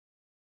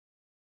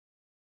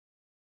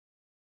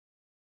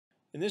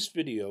In this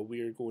video, we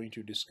are going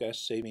to discuss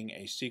saving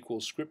a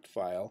SQL script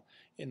file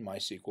in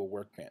MySQL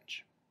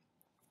Workbench.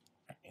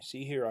 You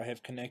see here I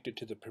have connected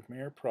to the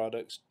Premier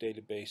Products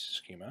database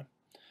schema.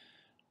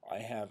 I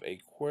have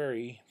a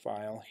query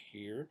file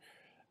here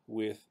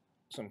with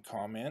some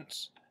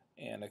comments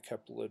and a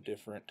couple of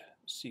different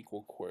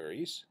SQL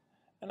queries,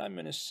 and I'm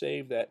going to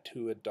save that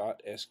to a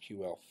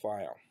 .sql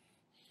file.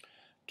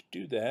 To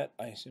do that,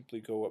 I simply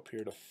go up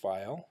here to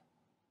File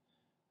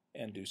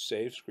and do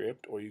Save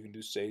Script, or you can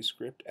do Save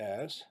Script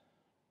As.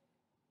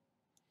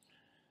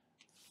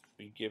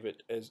 We give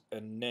it as a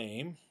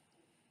name,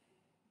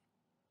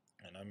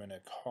 and I'm going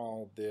to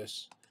call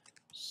this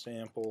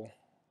sample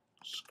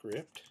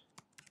script.sql.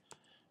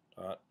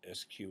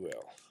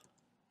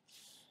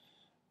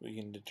 We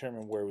can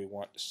determine where we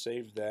want to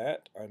save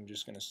that. I'm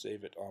just going to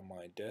save it on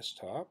my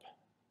desktop,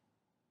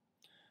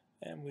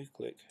 and we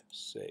click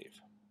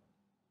Save.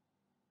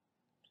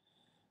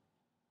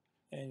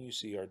 And you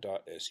see our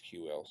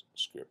 .sql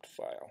script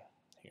file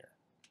here.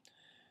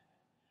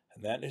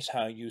 And that is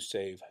how you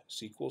save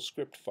SQL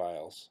script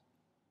files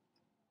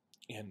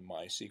in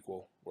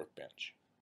MySQL Workbench.